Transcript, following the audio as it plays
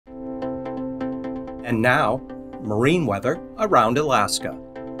And now, marine weather around Alaska.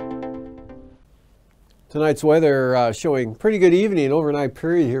 Tonight's weather showing pretty good evening and overnight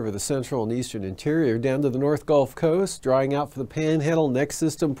period here for the central and eastern interior. Down to the North Gulf Coast, drying out for the Panhandle. Next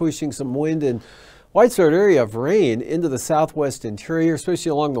system pushing some wind and white start area of rain into the southwest interior, especially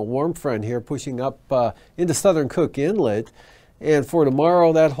along the warm front here, pushing up into southern Cook Inlet. And for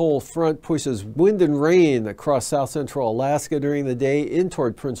tomorrow, that whole front pushes wind and rain across south central Alaska during the day in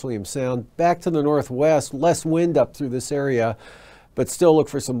toward Prince William Sound. Back to the northwest, less wind up through this area, but still look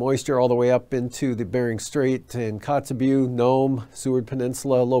for some moisture all the way up into the Bering Strait and Kotzebue, Nome, Seward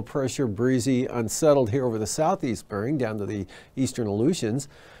Peninsula. Low pressure, breezy, unsettled here over the southeast Bering down to the eastern Aleutians.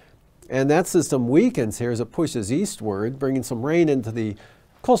 And that system weakens here as it pushes eastward, bringing some rain into the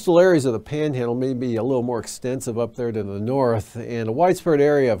coastal areas of the Panhandle, maybe a little more extensive up there to the north, and a widespread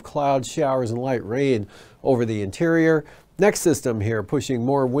area of clouds, showers, and light rain over the interior. Next system here pushing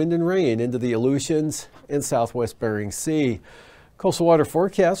more wind and rain into the Aleutians and southwest Bering Sea. Coastal water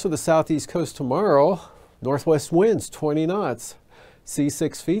forecast for the southeast coast tomorrow. Northwest winds 20 knots. Sea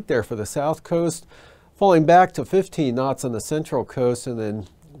 6 feet there for the south coast. Falling back to 15 knots on the central coast, and then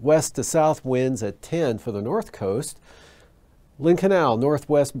west to south winds at 10 for the north coast. Lynn Canal,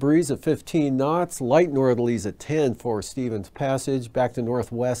 northwest breeze at 15 knots, light northerlies at 10 for Stevens Passage, back to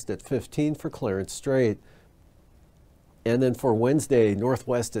northwest at 15 for Clarence Strait. And then for Wednesday,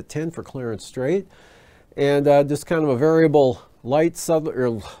 northwest at 10 for Clarence Strait. And just kind of a variable light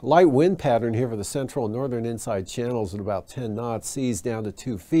wind pattern here for the central and northern inside channels at about 10 knots, seas down to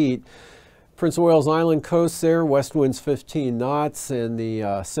 2 feet. Prince of Wales Island coast there, west winds 15 knots, and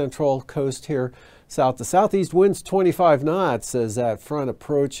the central coast here, south to southeast winds 25 knots as that front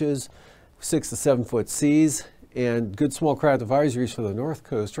approaches, 6 to 7 foot seas, and good small craft advisories for the north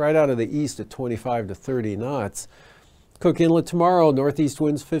coast, right out of the east at 25 to 30 knots. Cook Inlet tomorrow, northeast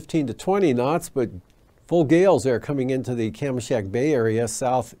winds 15 to 20 knots, but full gales there coming into the Kamishak Bay area,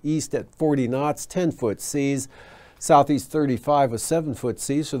 southeast at 40 knots, 10 foot seas. Southeast 35 with 7 foot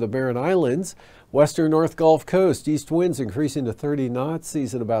seas for the Barren Islands. Western North Gulf Coast, east winds increasing to 30 knots,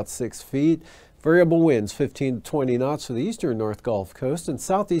 seas at about 6 feet. Variable winds 15 to 20 knots for the eastern North Gulf Coast, and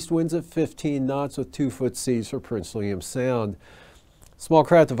southeast winds at 15 knots with 2 foot seas for Prince William Sound. Small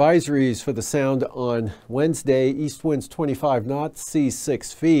craft advisories for the Sound on Wednesday, east winds 25 knots, seas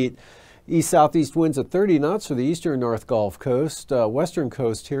 6 feet. East-southeast winds at 30 knots for the eastern North Gulf Coast. Western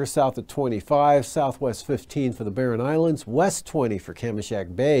coast here, south at 25, southwest 15 for the Barren Islands, west 20 for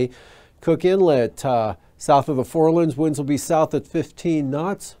Kamishak Bay. Cook Inlet, south of the Forelands, winds will be south at 15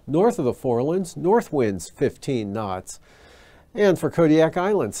 knots. North of the Forelands, north winds 15 knots. And for Kodiak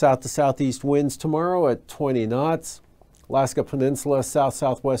Island, south to southeast winds tomorrow at 20 knots. Alaska Peninsula,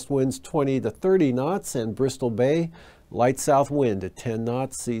 south-southwest winds 20 to 30 knots. And Bristol Bay, light south wind at 10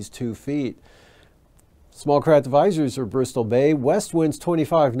 knots, seas 2 feet. Small craft advisories for Bristol Bay. West winds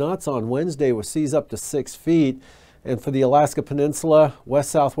 25 knots on Wednesday with seas up to 6 feet. And for the Alaska Peninsula,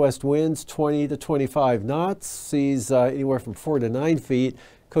 west-southwest winds 20 to 25 knots, seas anywhere from 4 to 9 feet.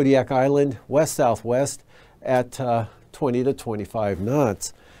 Kodiak Island, west-southwest at 20 to 25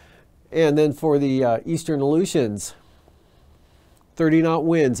 knots. And then for the eastern Aleutians, 30-knot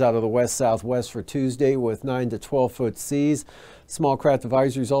winds out of the west-southwest for Tuesday with 9 to 12 foot seas. Small craft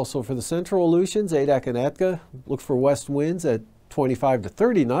advisories also for the central Aleutians, Adak and Atka. Look for west winds at 25 to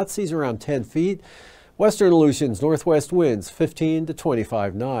 30 knots, seas around 10 feet. Western Aleutians, northwest winds 15 to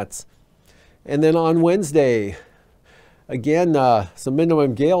 25 knots. And then on Wednesday, again, some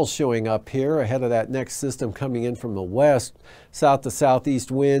minimum gales showing up here ahead of that next system coming in from the west. South to southeast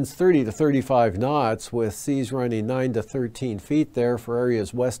winds 30 to 35 knots with seas running 9 to 13 feet there for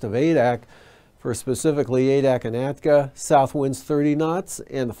areas west of Adak. For specifically Adak and Atka, south winds 30 knots,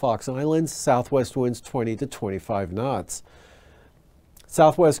 and the Fox Islands, southwest winds 20 to 25 knots.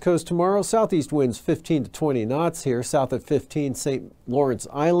 Southwest coast tomorrow, southeast winds 15 to 20 knots here, south at 15 St. Lawrence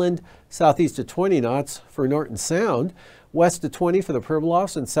Island, southeast at 20 knots for Norton Sound, west at 20 for the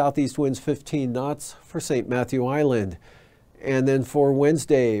Pribilofs, and southeast winds 15 knots for St. Matthew Island. And then for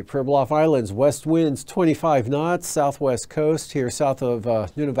Wednesday, Pribilof Islands, west winds 25 knots, southwest coast here south of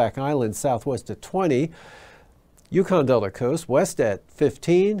Nunivak Island, southwest at 20. Yukon Delta coast, west at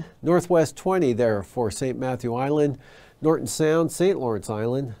 15, northwest 20 there for St. Matthew Island. Norton Sound, St. Lawrence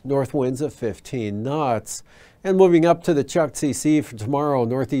Island, north winds of 15 knots. And moving up to the Chukchi Sea for tomorrow,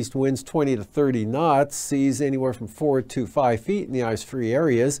 northeast winds 20 to 30 knots, seas anywhere from 4 to 5 feet in the ice-free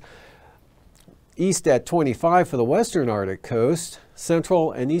areas. East at 25 for the western Arctic coast,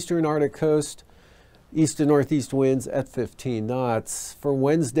 central and eastern Arctic coast, east to northeast winds at 15 knots. For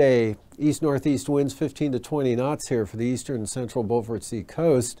Wednesday, east-northeast winds 15 to 20 knots here for the eastern and central Beaufort Sea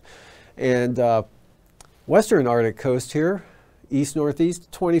coast. And Western Arctic coast here, east-northeast,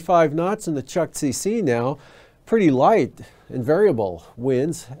 25 knots, and the Chukchi Sea now, pretty light and variable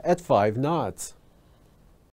winds at 5 knots.